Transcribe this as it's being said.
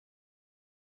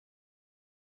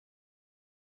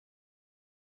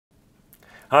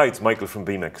Hi, it's Michael from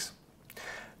Beamex.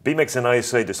 Beamex and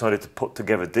ISA decided to put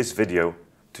together this video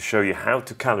to show you how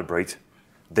to calibrate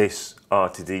this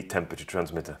RTD temperature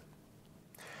transmitter.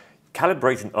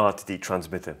 Calibrating RTD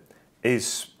transmitter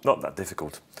is not that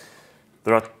difficult.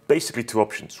 There are basically two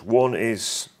options. One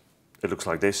is, it looks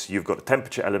like this. You've got a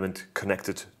temperature element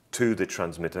connected to the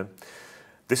transmitter.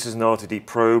 This is an RTD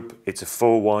probe. It's a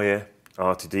 4-wire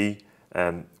RTD.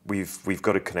 We've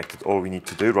got it connected. All we need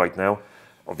to do right now,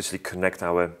 obviously connect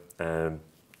our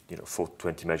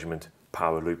 420 measurement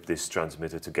power loop, this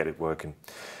transmitter, to get it working.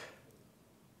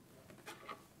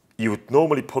 You would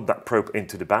normally put that probe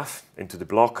into the bath, into the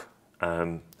block,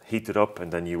 heat it up,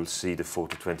 and then you will see the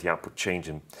 420 output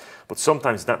changing. But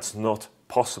sometimes that's not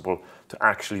possible to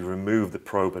actually remove the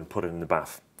probe and put it in the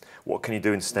bath. What can you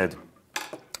do instead?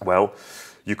 Well,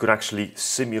 you could actually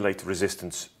simulate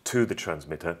resistance to the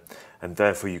transmitter, and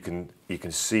therefore you can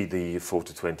see the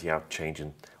 420 out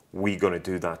changing. We're going to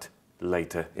do that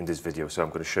later in this video, so I'm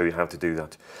going to show you how to do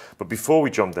that. But before we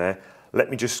jump there, let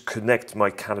me just connect my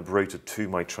calibrator to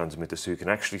my transmitter so you can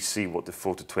actually see what the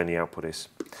 420 output is.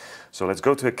 So let's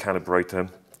go to a calibrator.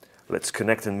 Let's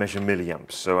connect and measure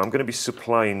milliamps. So I'm going to be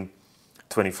supplying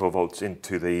 24 volts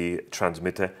into the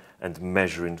transmitter and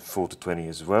measuring 420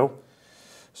 as well.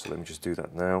 So let me just do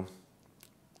that now.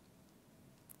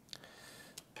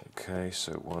 Okay,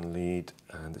 so one lead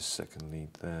and the second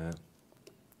lead there.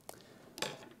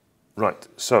 Right,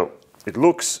 so it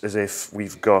looks as if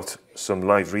we've got some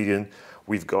live reading.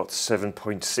 We've got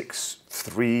 7.63,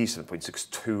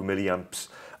 7.62 milliamps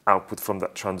output from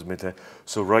that transmitter.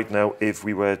 So right now, if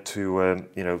we were to,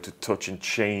 to touch and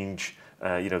change,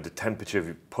 the temperature, if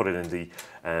we put it in the,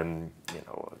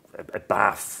 a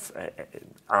bath,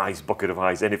 ice, bucket of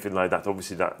ice, anything like that,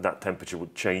 obviously that temperature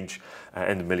would change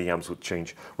and the milliamps would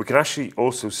change. We can actually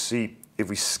also see if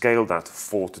we scale that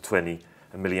 4 to 20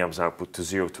 milliamps output to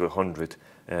 0 to 100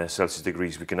 Celsius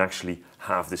degrees, we can actually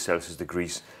have the Celsius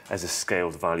degrees as a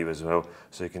scaled value as well.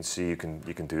 So you can see you can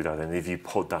do that, and if you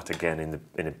put that again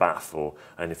in a bath or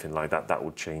anything like that, that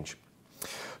would change.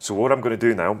 So what I'm going to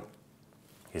do now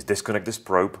is disconnect this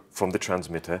probe from the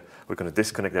transmitter. We're going to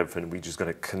disconnect everything. We're just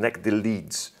going to connect the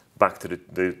leads back to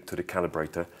the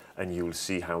calibrator, and you will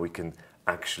see how we can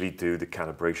actually do the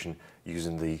calibration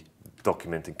using the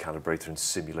documenting calibrator and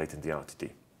simulating the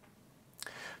RTD.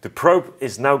 The probe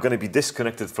is now going to be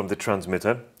disconnected from the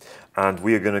transmitter, and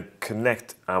we are going to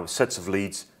connect our sets of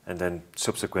leads and then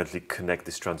subsequently connect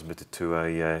this transmitter to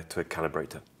a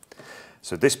calibrator.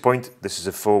 So at this point, this is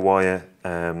a 4-wire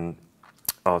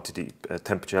RTD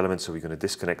temperature element, so we're going to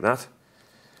disconnect that.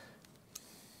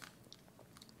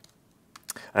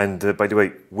 And by the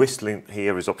way, whistling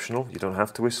here is optional. You don't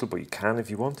have to whistle, but you can if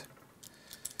you want.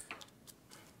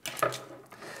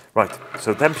 Right,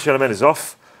 so the temperature element is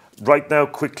off. Right now,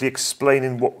 quickly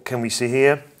explaining what can we see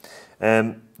here.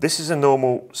 This is a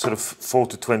normal sort of 4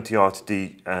 to 20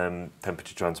 RTD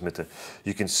temperature transmitter.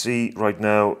 You can see right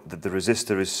now that the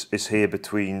resistor is here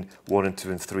between 1 and 2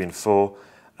 and 3 and 4.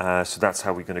 So that's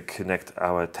how we're going to connect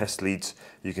our test leads.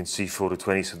 You can see 4 to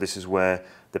 20, so this is where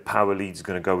the power lead is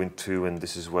going to go into, and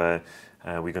this is where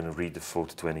we're going to read the 4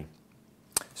 to 20.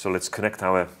 So let's connect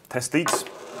our test leads.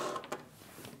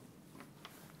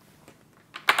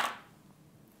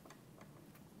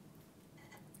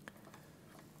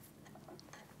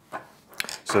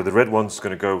 So the red one's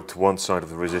going to go to one side of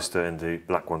the resistor and the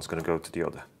black one's going to go to the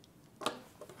other.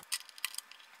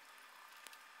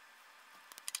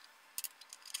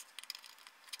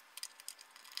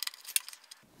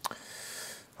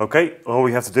 Okay, all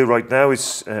we have to do right now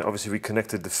is, obviously we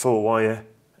connected the 4-wire,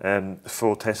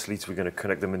 4 test leads. We're going to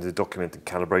connect them into the documented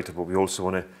calibrator, but we also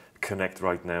want to connect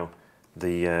right now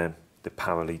the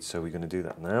power lead, so we're going to do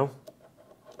that now.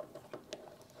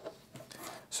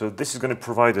 So this is going to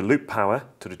provide a loop power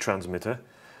to the transmitter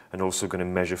and also going to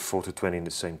measure 4 to 20 in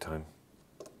the same time.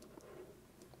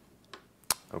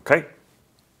 Okay.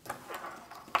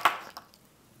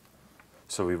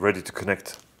 So we're ready to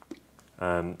connect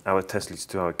our test leads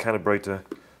to our calibrator.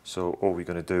 So all we're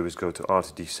going to do is go to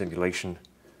RTD simulation,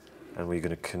 and we're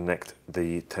going to connect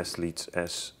the test leads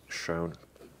as shown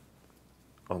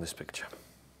on this picture.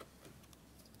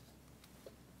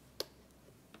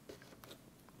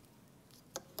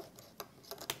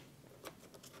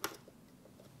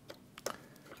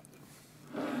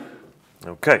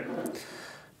 Okay,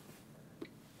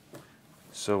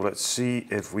 so let's see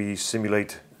if we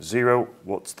simulate 0,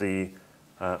 what's the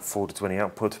 4 to 20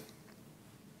 output.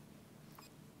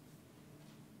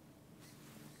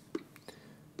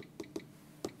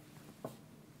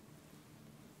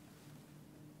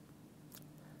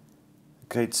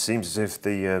 Okay, it seems as if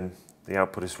the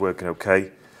output is working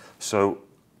okay. So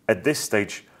At this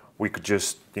stage, we could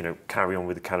just carry on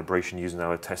with the calibration using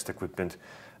our test equipment.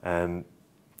 But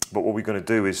what we're going to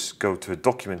do is go to a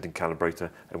document in Calibrator,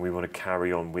 and we want to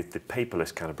carry on with the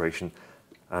paperless calibration.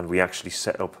 And we actually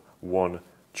set up one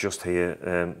just here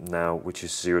now, which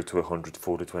is 0 to 100,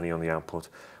 4 to 20 on the output.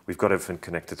 We've got everything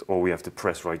connected. All we have to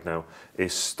press right now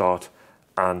is start,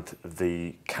 and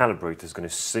the calibrator is going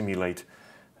to simulate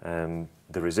the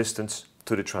resistance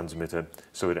to the transmitter,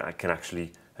 so it can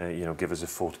actually give us a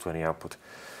 4 to 20 output.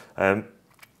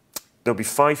 There'll be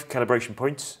 5 calibration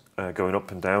points going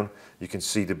up and down. You can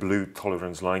see the blue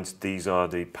tolerance lines. These are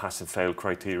the pass and fail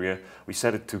criteria. We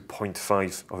set it to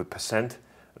 0.5%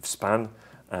 of span,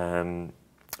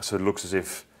 so it looks as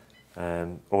if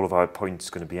all of our points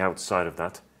are going to be outside of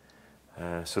that.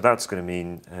 So that's going to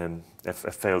mean a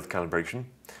failed calibration,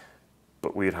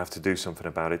 but we'd have to do something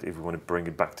about it if we want to bring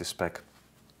it back to spec.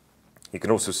 You can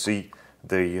also see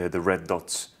the red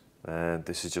dots.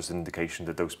 This is just an indication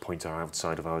that those points are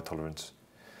outside of our tolerance.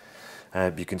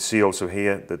 You can see also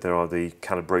here that there are the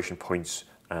calibration points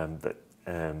that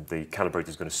the calibrator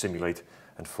is going to simulate,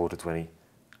 and 4 to 20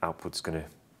 output is going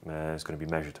to be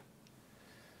measured.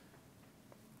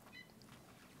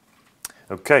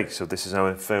 Okay, so this is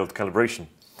our failed calibration.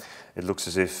 It looks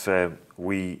as if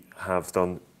we have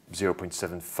done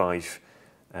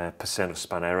 0.75% of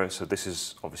span error, so this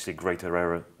is obviously a greater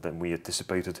error than we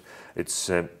anticipated. It's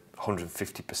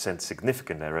 150%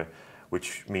 significant error,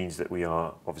 which means that we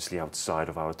are obviously outside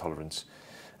of our tolerance.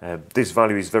 This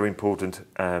value is very important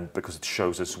because it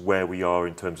shows us where we are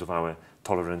in terms of our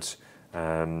tolerance.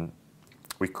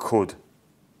 We could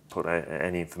put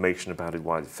any information about it,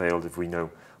 why it failed, if we know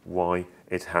why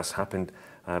it has happened,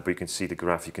 but you can see the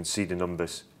graph, you can see the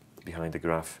numbers behind the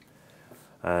graph.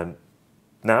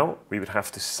 Now we would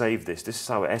have to save this. This is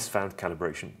our S-found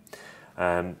calibration.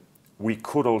 We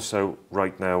could also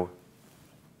right now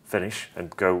finish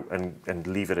and go and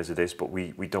leave it as it is, but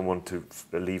we don't want to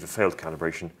leave a failed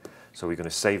calibration, so we're going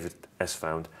to save it as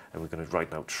found, and we're going to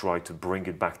right now try to bring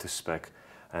it back to spec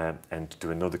and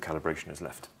do another calibration as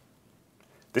left.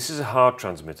 This is a HART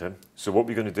transmitter, so what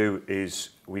we're going to do is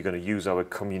we're going to use our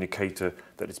communicator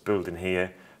that is built in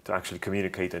here to actually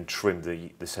communicate and trim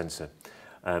the sensor.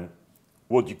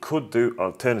 What you could do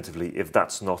alternatively, if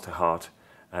that's not a HART,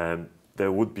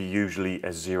 there would be usually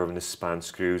a 0 and a span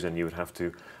screws, and you would have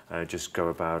to just go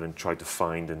about and try to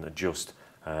find and adjust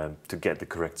to get the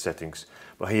correct settings.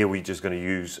 But here we're just going to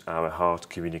use our HART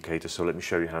communicator, so let me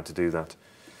show you how to do that.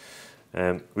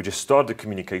 We just start the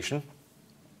communication.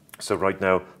 So right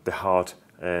now the HART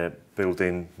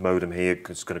built-in modem here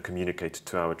is going to communicate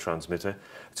to our transmitter.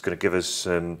 It's going to give us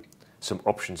some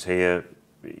options here,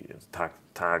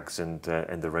 tags and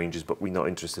the ranges, but we're not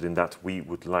interested in that. We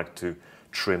would like to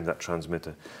trim that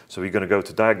transmitter. So we're going to go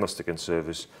to diagnostic and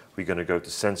service, we're going to go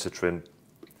to sensor trim,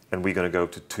 and we're going to go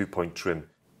to 2-point trim.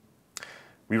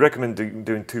 We recommend doing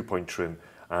 2-point trim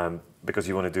because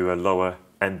you want to do a lower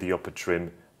and the upper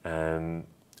trim.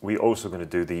 We're also going to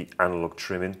do the analog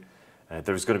trimming.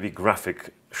 There's going to be a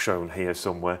graphic shown here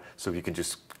somewhere, so you can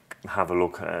just have a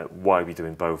look at why we're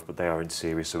doing both, but they are in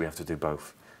series, so we have to do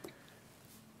both.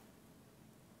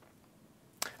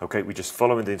 Okay, we're just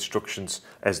following the instructions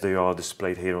as they are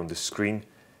displayed here on the screen.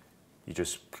 You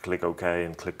just click OK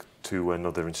and click to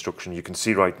another instruction. You can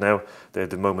see right now that at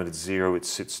the moment it's 0, it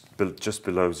sits just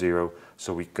below 0,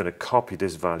 so we're going to copy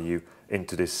this value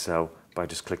into this cell by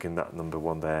just clicking that number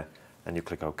 1 there, and you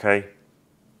click OK.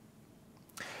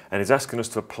 And it's asking us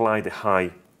to apply the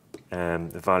high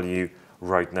value.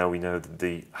 Right now we know that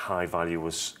the high value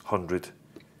was 100,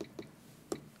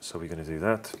 so we're going to do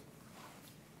that.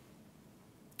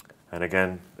 And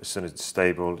again, as soon as it's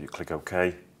stable, you click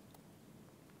OK.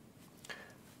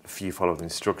 If you follow the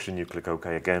instruction, you click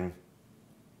OK again.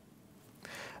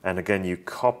 And again, you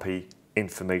copy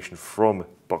information from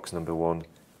box number 1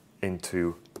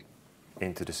 into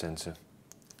the sensor.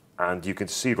 And you can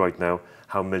see right now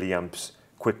how milliamps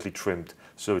quickly trimmed.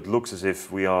 So it looks as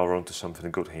if we are onto something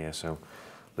good here. So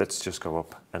let's just go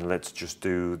up and let's just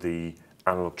do the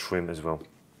analog trim as well.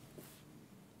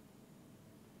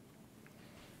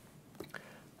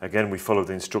 Again, we follow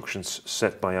the instructions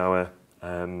set by our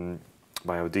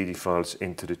DD files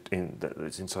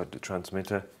that's inside the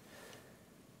transmitter.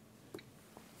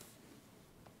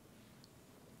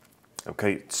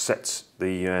 Okay, it sets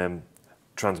the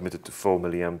transmitter to 4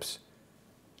 milliamps.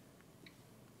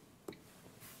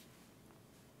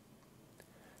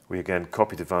 We again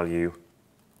copy the value.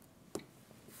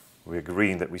 We're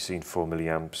agreeing that we've seen 4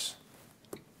 milliamps.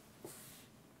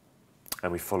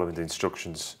 And we're following the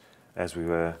instructions as we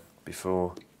were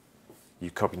before.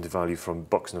 You copy the value from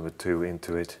box number 2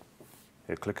 into it.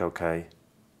 You click OK.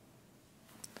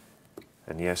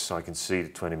 And yes, I can see the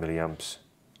 20 milliamps.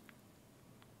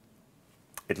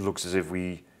 It looks as if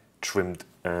we trimmed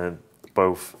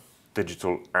both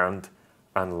digital and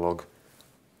analog.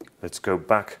 Let's go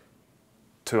back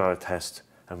to our test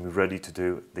and we're ready to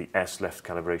do the S left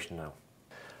calibration now.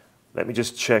 Let me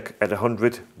just check at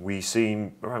 100. We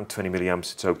see around 20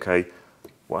 milliamps, it's okay.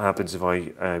 What happens if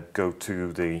I go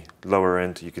to the lower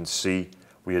end? You can see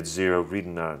we had 0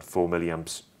 reading now at 4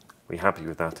 milliamps. We're happy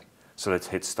with that. So let's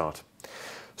hit start.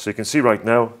 So you can see right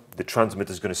now the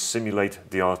transmitter is going to simulate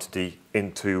the RTD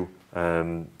into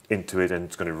it, and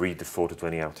it's going to read the 4 to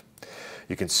 20 out.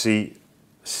 You can see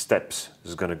steps.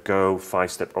 This is going to go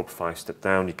 5 step up, 5 step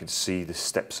down. You can see the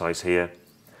step size here.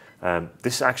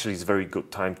 This actually is a very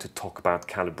good time to talk about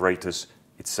calibrators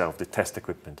itself, the test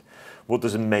equipment. What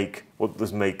does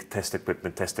make test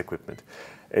equipment test equipment?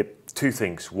 Two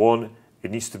things. One,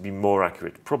 it needs to be more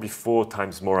accurate, probably 4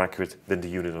 times more accurate than the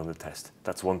unit on the test.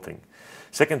 That's one thing.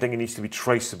 Second thing, it needs to be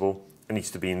traceable, it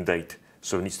needs to be in date.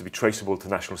 So it needs to be traceable to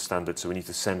national standards, so we need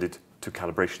to send it to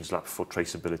Calibration's lab for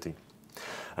traceability.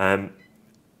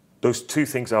 Those two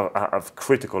things are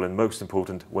critical and most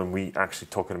important when we actually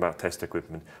talking about test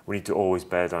equipment. We need to always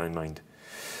bear that in mind.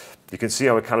 You can see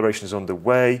our calibration is on the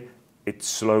way. It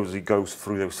slowly goes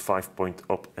through those 5 point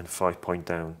up and 5 point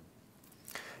down.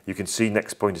 You can see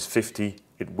next point is 50.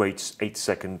 It waits 8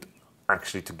 seconds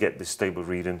actually to get this stable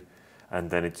reading, and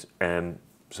then it's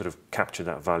sort of capture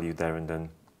that value there and then.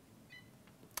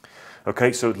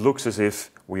 Okay, so it looks as if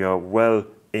we are well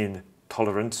in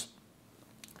tolerance,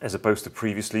 as opposed to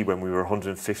previously when we were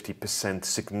 150%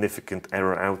 significant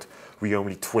error out. We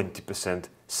only 20%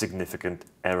 significant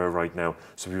error right now,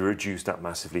 so we reduced that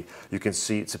massively. You can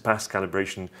see it's a past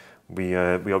calibration. We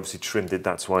obviously trimmed it,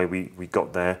 that's why we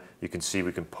got there. You can see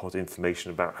we can put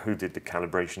information about who did the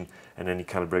calibration and any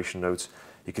calibration notes.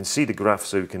 You can see the graph,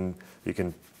 so you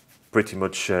can pretty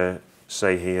much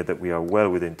say here that we are well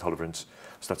within tolerance.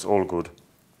 So that's all good.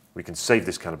 We can save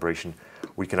this calibration.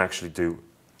 We can actually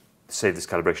save this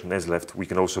calibration as left. We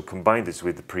can also combine this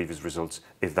with the previous results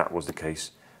if that was the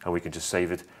case, and we can just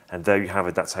save it. And there you have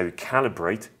it. That's how you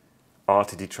calibrate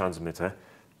RTD transmitter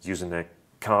using a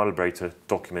Calibrator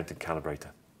documented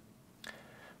calibrator.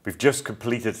 We've just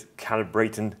completed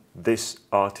calibrating this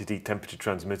RTD temperature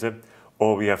transmitter.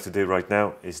 All we have to do right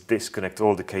now is disconnect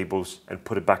all the cables and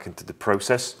put it back into the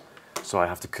process. So I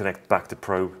have to connect back the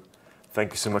probe.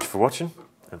 Thank you so much for watching,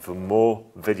 and for more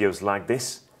videos like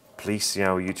this, please see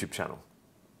our YouTube channel.